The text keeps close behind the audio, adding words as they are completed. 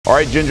All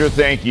right, Ginger,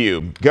 thank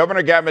you.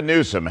 Governor Gavin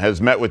Newsom has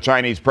met with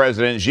Chinese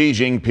President Xi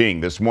Jinping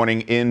this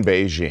morning in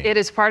Beijing. It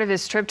is part of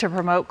his trip to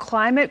promote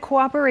climate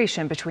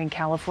cooperation between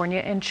California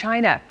and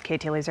China.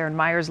 KTLA's Erin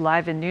Myers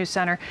live in News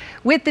Center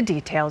with the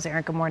details.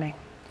 Erin, good morning.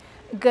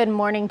 Good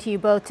morning to you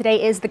both.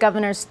 Today is the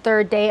governor's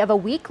third day of a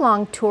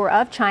week-long tour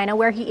of China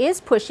where he is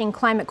pushing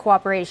climate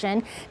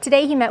cooperation.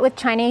 Today he met with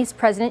Chinese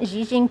President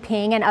Xi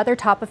Jinping and other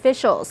top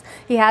officials.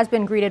 He has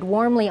been greeted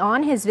warmly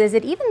on his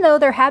visit, even though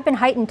there have been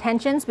heightened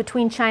tensions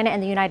between China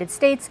and the United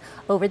States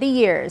over the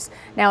years.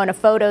 Now in a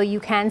photo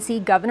you can see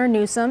Governor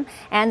Newsom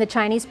and the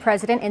Chinese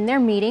president in their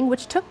meeting,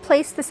 which took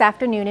place this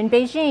afternoon in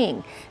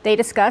Beijing. They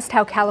discussed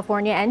how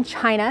California and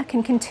China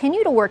can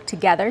continue to work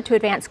together to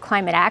advance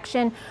climate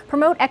action,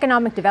 promote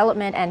economic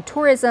development and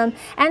tourism,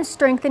 and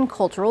strengthen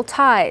cultural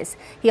ties.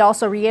 He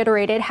also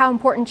reiterated how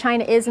important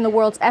China is in the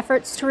world's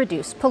efforts to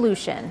reduce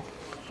pollution.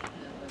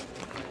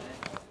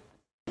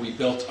 We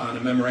built on a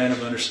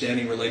memorandum of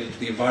understanding related to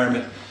the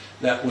environment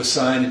that was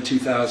signed in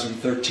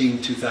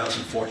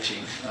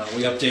 2013-2014.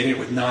 We updated it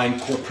with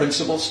 9 core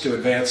principles to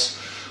advance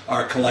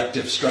our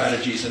collective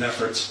strategies and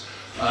efforts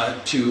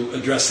to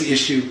address the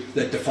issue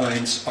that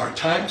defines our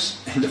times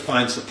and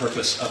defines the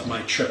purpose of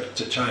my trip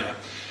to China,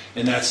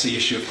 and that's the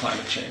issue of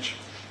climate change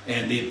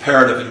and the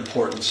imperative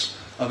importance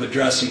of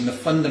addressing the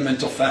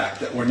fundamental fact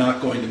that we're not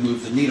going to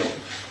move the needle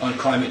on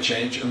climate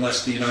change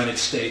unless the United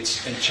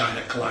States and China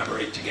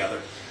collaborate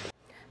together.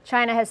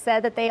 China has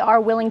said that they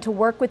are willing to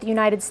work with the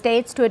United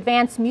States to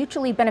advance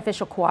mutually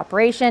beneficial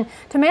cooperation,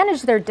 to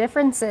manage their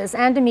differences,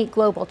 and to meet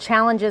global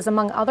challenges,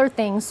 among other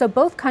things, so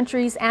both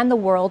countries and the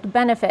world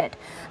benefit.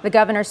 The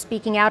governor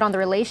speaking out on the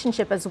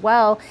relationship as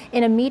well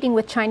in a meeting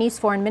with Chinese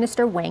Foreign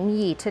Minister Wang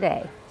Yi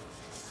today.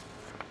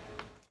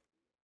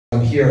 I'm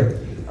here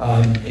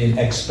in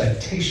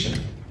expectation,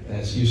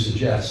 as you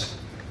suggest,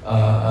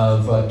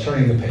 of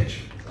turning the page,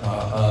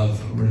 of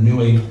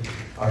renewing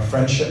our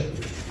friendship,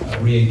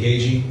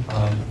 re-engaging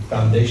on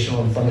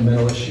foundational and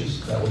fundamental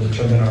issues that will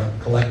determine our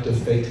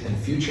collective fate and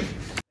future.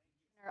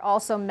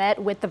 Also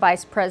met with the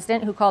vice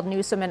president, who called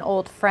Newsom an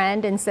old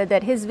friend and said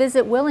that his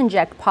visit will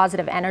inject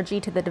positive energy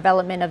to the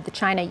development of the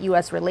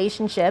China-U.S.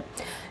 relationship.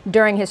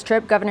 During his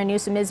trip, Governor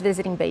Newsom is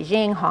visiting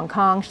Beijing, Hong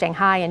Kong,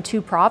 Shanghai, and 2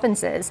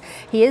 provinces.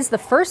 He is the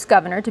first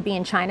governor to be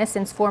in China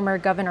since former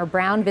Governor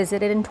Brown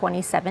visited in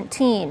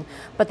 2017.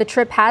 But the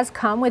trip has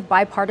come with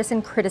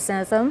bipartisan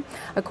criticism.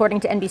 According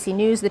to NBC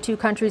News, the 2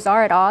 countries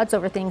are at odds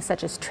over things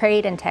such as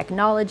trade and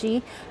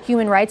technology,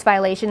 human rights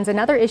violations,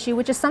 another issue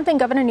which is something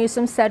Governor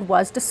Newsom said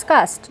was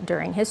discussed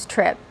during his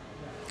trip.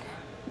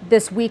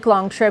 This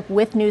week-long trip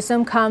with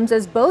Newsom comes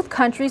as both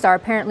countries are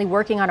apparently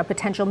working on a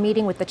potential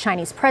meeting with the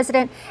Chinese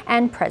president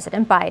and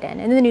President Biden.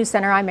 In the News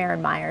Center, I'm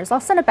Erin Myers.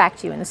 I'll send it back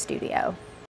to you in the studio.